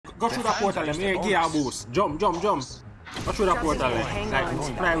Go through the portal, let me give you a boost. Jump. Go through the portal,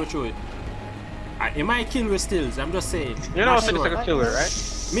 like fly with through it. It might kill with stills, I'm just saying. You know, it's like a killer, right?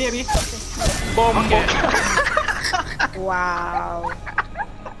 Maybe. Bomb. Wow.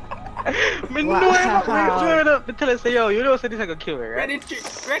 Me know I'm tell us, say, yo, you know, this like a killer, right?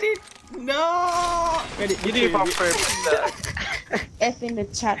 Ready? No! Ready? You do it on purpose. F in the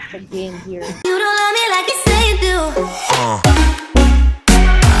chat for game here. You don't love me like you say you do.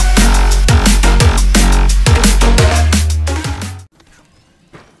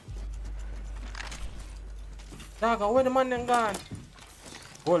 Dog, where the man then gone?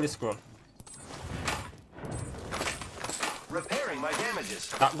 Holy scroll. Repairing my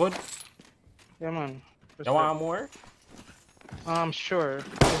damages. That good? Yeah, man. You want more? Sure.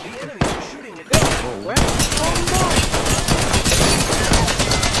 The enemies are shooting at me. Oh, Where?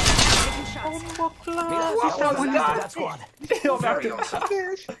 That squad. Very awesome.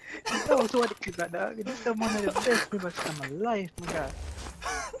 That was what it is, dog. This is one of the best members of my life, my God.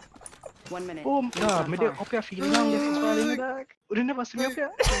 1 minute. Oh, dog, me there up here feeling long this is falling, dog. Would you never see me up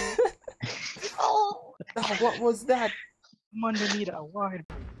here? oh! What was that? Man, they need a award.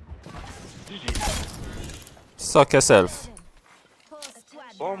 Suck yourself.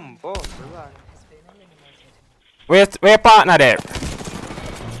 Bomb, relax. Where's partner there?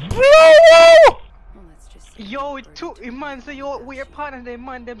 Yo, man say, yo, we're partner, they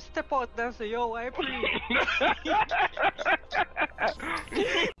man, them step out there and say, yo, I please.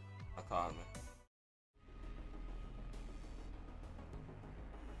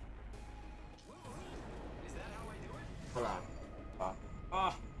 Hold on.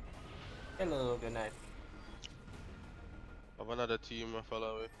 Hello, good night. I have another team I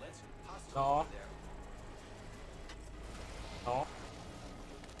follow with. No.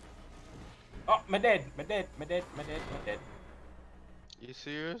 Oh, my dead. You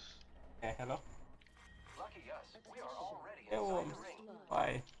serious? Yeah, hello. Lucky us. We are already Hey, inside the ring.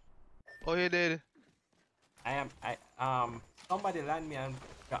 Why? Oh, you did. Somebody land me and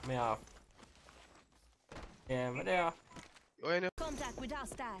got me off. Yeah, but there. Oh, you know. Contact with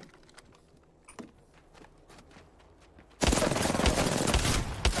hostile.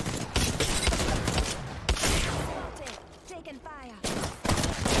 Taking fire.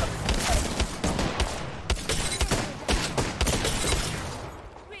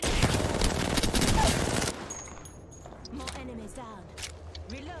 More enemies down.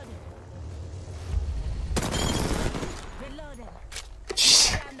 Reloading.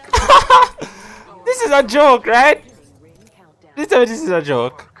 This is a joke, right? This is a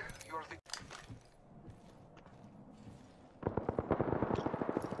joke.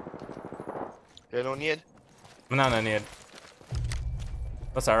 You don't need. No need.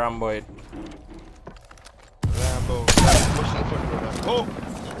 What's a Rambo? Rambo. Pushing for the oh!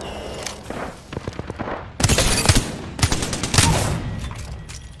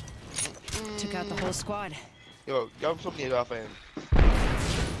 Took out the whole squad. Yo, grab something off him.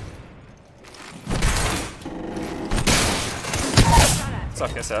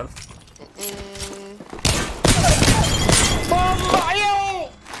 Suck yourself. Bomb!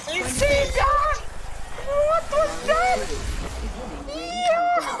 You see that? What was that?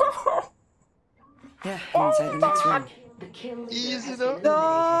 Yeah, I'm inside the next ring. Easy though.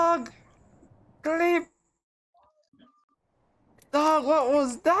 Dog! Clip! Dog, what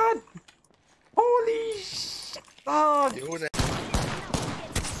was that? Holy shit! Dog!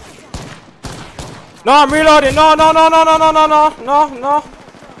 No, I'm reloading! No!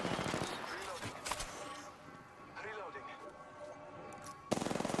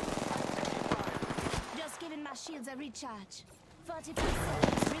 Just giving my shields a recharge.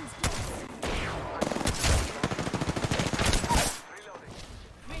 40%. Rings close.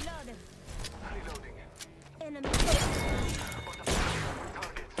 Reloading. Enemy.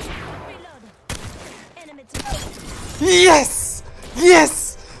 Reload. Enemy to Yes!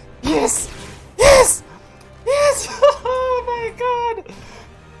 Oh my god!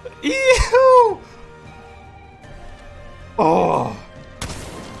 Ew! Oh!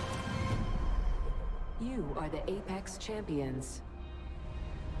 You are the Apex champions.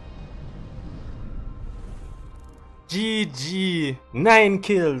 GG! 9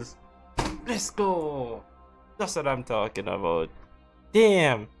 kills! Let's go! That's what I'm talking about.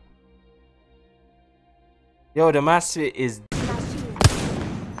 Damn! Yo, the master is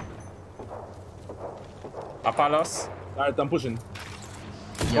Apollos. Alright, I'm pushing.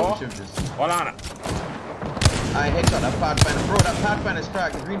 Yeah, Oh. we should just. Hold on. I headshot that Pathfinder. Bro, that Pathfinder is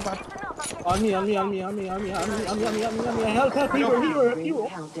cracked. The green Pathfinder. On me. Help, hero.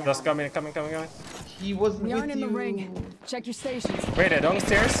 Just coming. He wasn't We with aren't in you. the ring. Check your stations. Wait, they're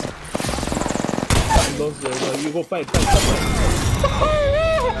downstairs? Those, you go fight.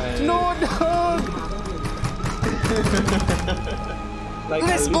 No, dog! Like,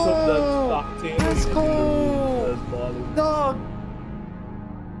 Let's lift up go! that cocktail. Let's go! That's balling. Dog!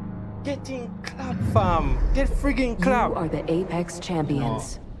 Getting clapped, fam. Get friggin' You clapped. are the Apex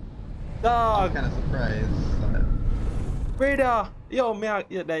champions. I'm Dog! kind of surprised. Brother! Yo, me,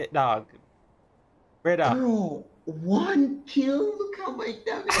 that dog. Brother. Bro, 1 kill? Look how much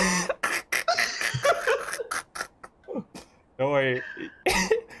damage. Don't worry.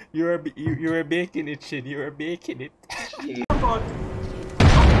 you were baking it, shit. You were baking it.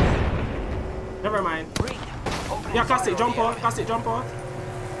 Never mind. Yeah, cast it, jump out, cast it, jump out.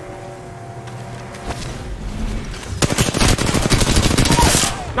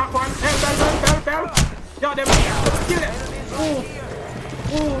 Knock one. Help. Yo, them. Kill it. Ooh.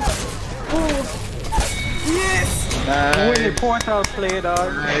 Yes! Win the portal play,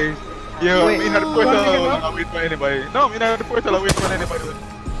 dog. Nice. Yo, Wait, me had the what portal. are you I wait for anybody. No, me not had the portal. I wait for anybody.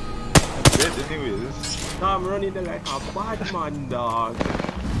 Yes, anyways. No, I'm running there like a bad man, dog.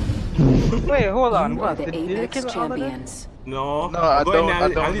 Wait, hold on. You are What? the Did you Apex kill all of them? champions. No, No, I go in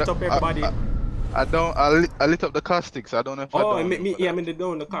don't. there, I lit up everybody. I lit up the caustics. I don't know if I Oh, don't. I'm in the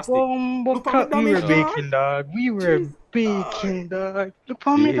down, the casting. Look at the we were damage, dog. baking, dog. We were baking, dog. Look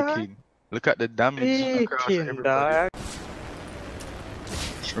for me, dog. Baking. Look at the damage across Baking, everybody. dog.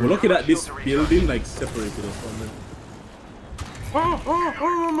 I'm looking at this building like separated us from it.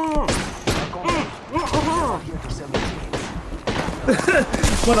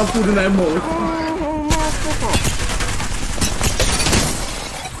 What I'm putting that mode.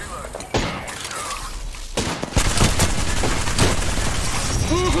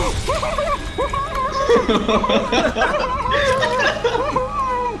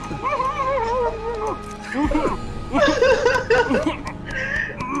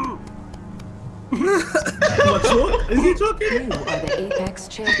 What joke? Is he joking? You are the Apex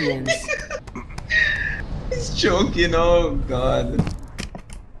champions. He's choking, oh god.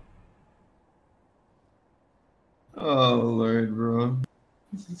 Oh lord, bro.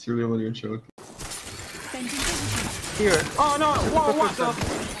 It's really what you're choking. Here. Oh no, what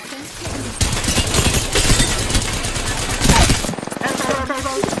the?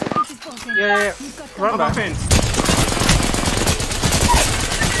 Yeah. Run back. Fence.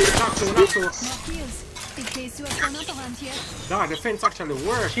 Knock two. Nah, the fence actually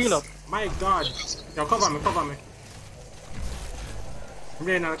works. Shield up. My god. Yo, cover me. I'm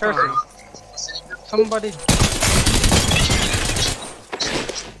getting out of Person. cover. Somebody.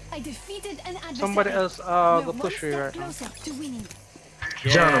 Somebody else go push you right now.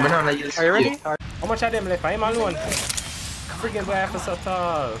 John, I'm not use Are you ready? How much of them left? I'm alone. Freaking boy, for so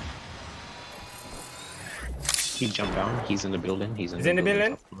tall. He jumped down. He's in the building. He's in the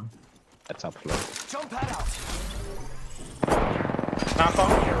building? That's top floor. Jump pad out. Knock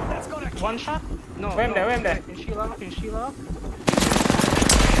off. One shot? No. Where am there? Can Sheila?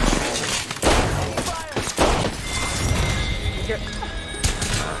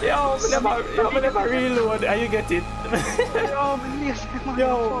 Yo, we never reload. Are you get it?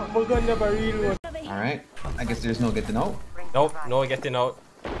 Yo, we're gonna never reload. Alright, I guess there's no getting out. Nope, no getting out.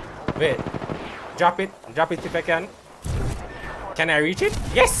 Wait. Drop it if I can. Can I reach it?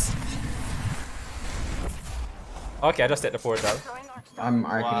 Yes! Okay, I just set the portal. I'm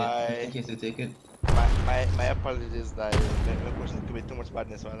arcing Why? it in case they take it. My apologies that my person commit too much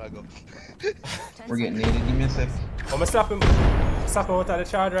badness while ago. We're getting needed. Give me a sec. I'm gonna slap him out of the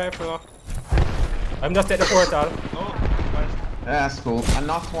charge rifle. I'm just at the portal. Oh, That's cool. I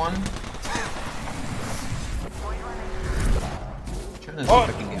knocked one. Trying to see if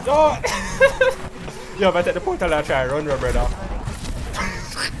I can get Oh! Yo, but at the portal I try run, brother.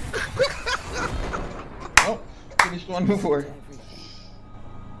 Oh, finished one before.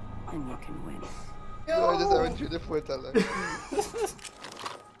 And you can win. I just went through the portal.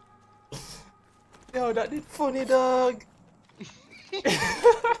 Yo, that did funny, dog.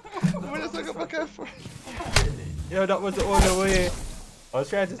 I'm just looking back and forth. Yo, that was the only way. I was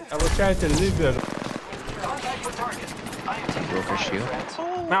trying to live there. Contact with target. Go for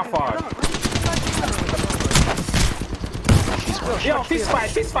shield. Not far. Yo, fist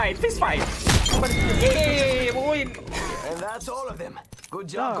fight. Hey, boy. And that's all of them. Good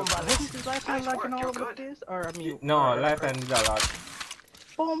job, compadre. Is Lifeline like in all of this? Or I mean, No, Lifeline is a lot.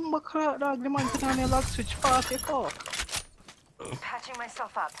 bomb clock, dog. The man put on your lock switch fast, you call. Patching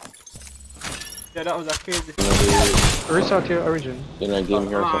myself up. Yeah, that was a crazy. Restart your origin. In a game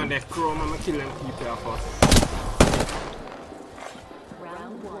here. Man, that chrome, I'm gonna kill them people first.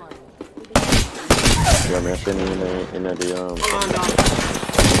 Round one. Yeah, man, spinning in the Oh, no.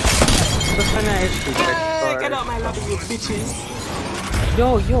 Just Hey, get out my lobby, you bitches.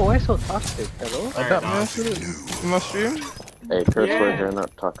 Yo, why so toxic? Hello? I got my stream. Hey, curse words are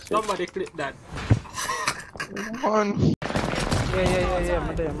not toxic. Somebody clip that. One. Yeah,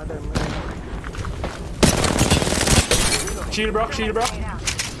 my there. Shield bro. To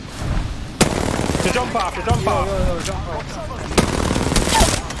jump off. Jump off.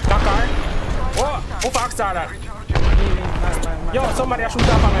 Dakar. What? Who fuck started that? Yo, somebody shoot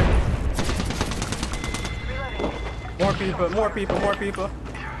off on me. More people.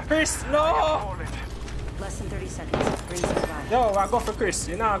 Chris, no! Less than 30 seconds. Rings nearby. Yo, I go for Chris.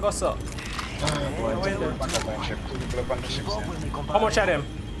 You know I go so. How much of them?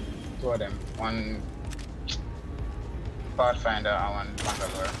 2 of them. One Pathfinder and one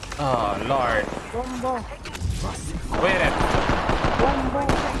Bangalore. Oh, Lord. Where then?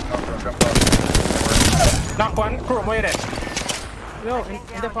 Knock one. Chrome, where then? Yo,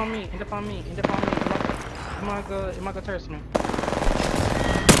 in the for me. I'm gonna thirst me.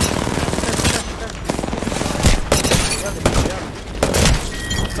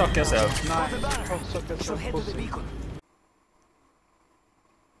 Suck yourself.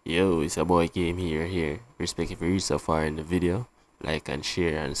 Yo, it's a boy Game here. Respect if you reach so far in the video. Like and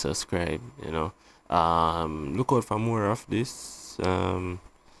share and subscribe, you know. Look out for more of this. And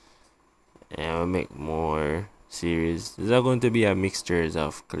I'll make more series. These are going to be a mixtures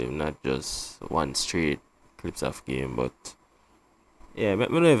of clips, not just one straight clips of game, but yeah, let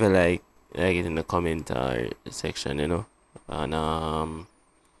me know if you like it in the comment section, you know. And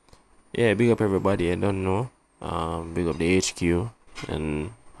yeah, big up everybody I don't know. Big up the HQ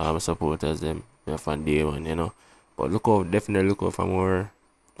and all my supporters, them from day one, you know. But definitely look out for more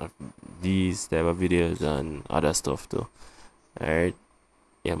of these type of videos and other stuff too. Alright,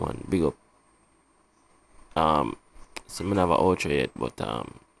 yeah man, big up. So I don't have an outro yet, but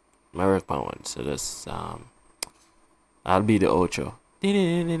my work on one, so just I'll be the outro.